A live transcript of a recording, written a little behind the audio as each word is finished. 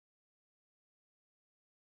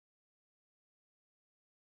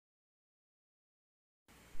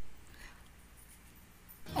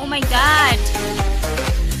my God.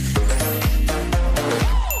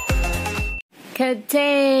 Good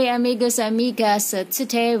day, amigos, amigas. So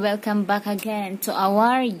today, welcome back again to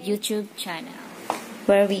our YouTube channel,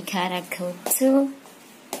 where we gotta go to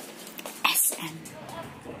SM.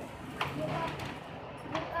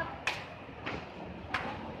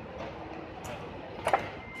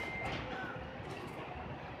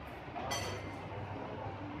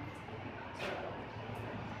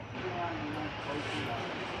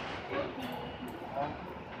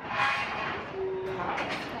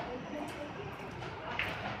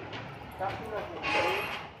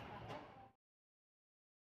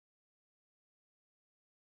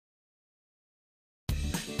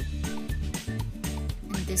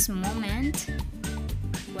 In this moment,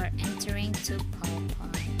 we're entering to PAW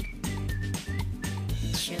Park.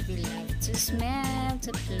 Shobe love to smell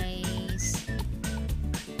the place.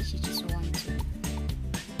 She just want to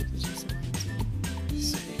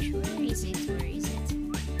search. Where is it?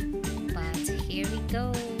 But here we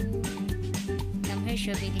go. Come here,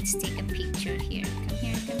 Shobe. Let's take a picture here. Come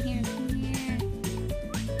here.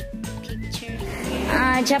 Picture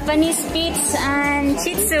here. Japanese Spitz and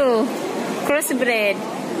Shih Tzu crossbred.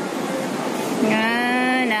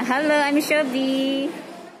 Hello, I'm Shobe.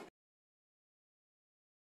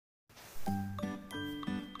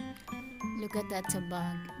 Look at that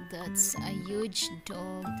bag. That's a huge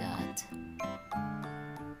dog that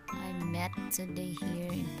I met today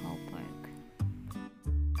here in PAW Park.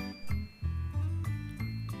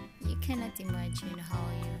 You cannot imagine how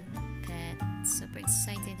your pet super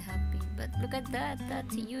excited, happy. But look at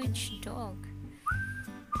that huge dog.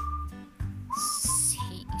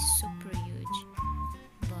 He is super huge,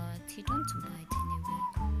 but he don't bite anyway.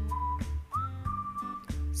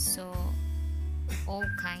 So all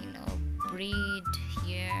kind of breed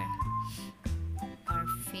here are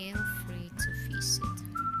feel free to visit.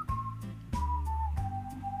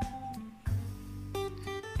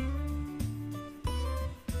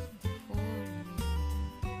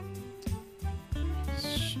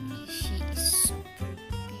 She is super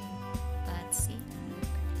big, but see, look,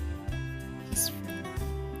 he's friendly.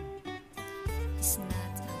 He's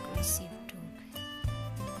not aggressive dog.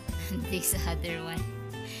 And this other one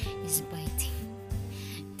is biting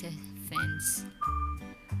the fence.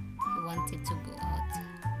 He wanted to go out.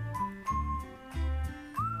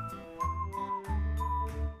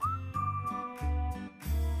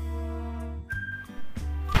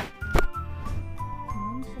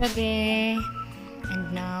 Okay, and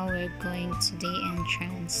now we're going to the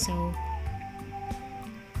entrance, so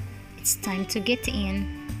it's time to get in.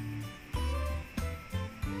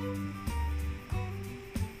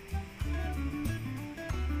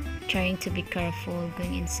 Trying to be careful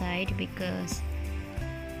going inside because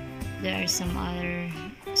there are some other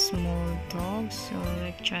small dogs, so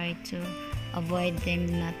we'll try to avoid them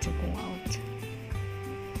not to go out.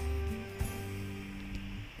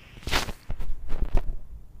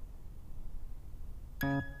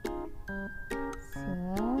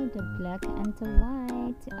 So the black and the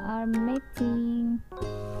white are mating.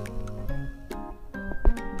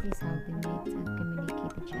 This is how they mate and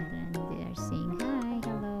communicate each other, and they are saying hi,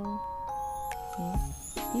 hello.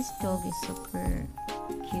 This dog is super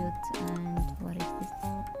cute, and what is this?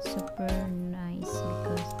 Super nice,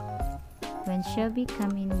 because when Shobe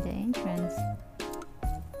come in the entrance,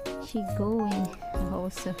 she go in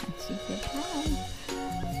also and she said hi.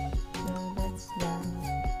 So that's them.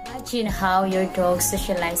 Imagine how your dog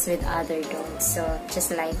socialize with other dogs, so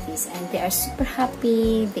just like this, and they are super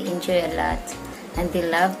happy, they enjoy a lot, and they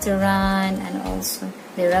love to run, and also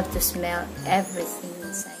they love to smell everything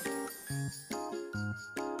inside.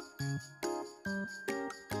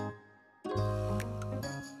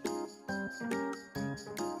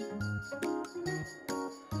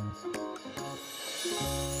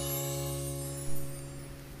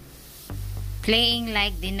 Playing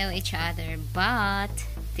like they know each other, but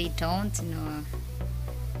they don't know.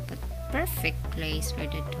 But perfect place for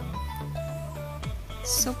the dog.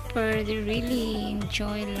 Super, they really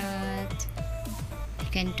enjoy a lot. They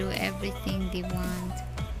can do everything they want,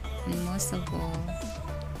 and most of all,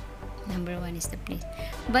 number one is the place.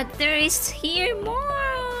 But there is here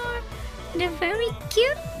more. The very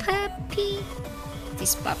cute puppy.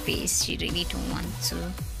 This puppy is, she really don't want to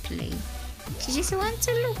play. She just wants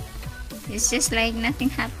to look. It's just like nothing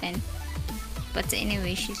happened. But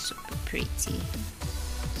anyway, she's super pretty.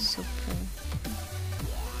 Super.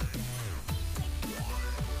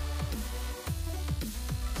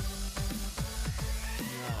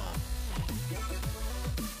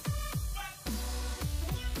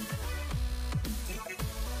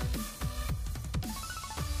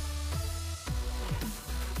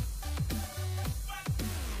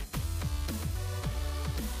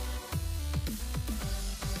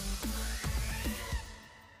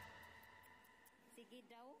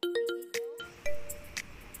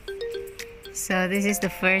 So this is the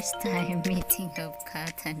first time meeting of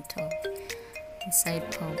cat and dog inside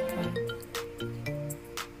PAW.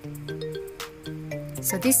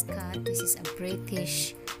 So this cat, this is a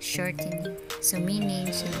British shortening, so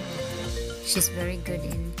meaning she's very good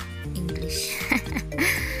in English.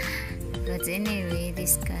 But anyway,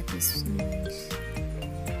 this cat is nice.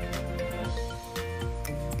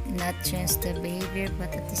 Not just the behavior,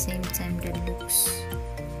 but at the same time the looks.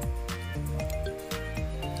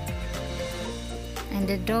 And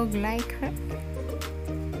the dog like her.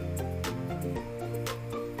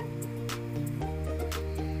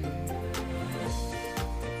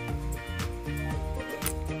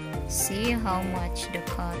 See how much the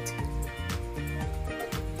cat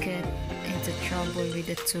get into trouble with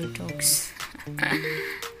the two dogs.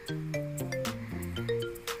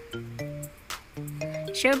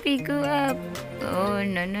 Shobe, go up. Oh,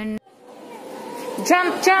 no, no, no.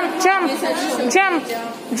 Jump, jump, jump, jump,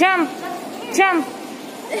 jump, jump.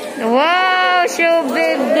 Wow, Shobe,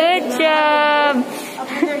 good job.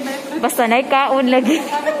 Basta naikaon lagi.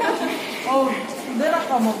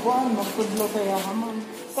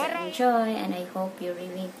 Enjoy, and I hope you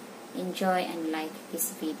really enjoy and like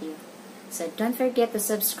this video. So don't forget to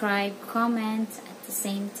subscribe, comment, at the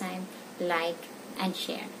same time like and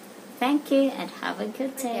share. Thank you and have a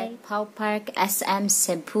good day. PAW Park SM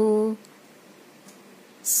Cebu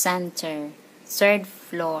Center, 3rd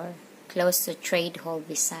floor, close to Trade Hall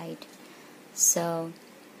beside. So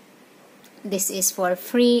this is for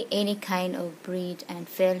free, any kind of breed, and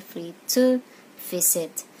feel free to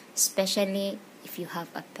visit, especially if you have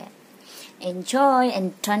a pet. Enjoy,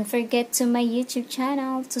 and don't forget to my YouTube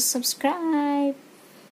channel to subscribe.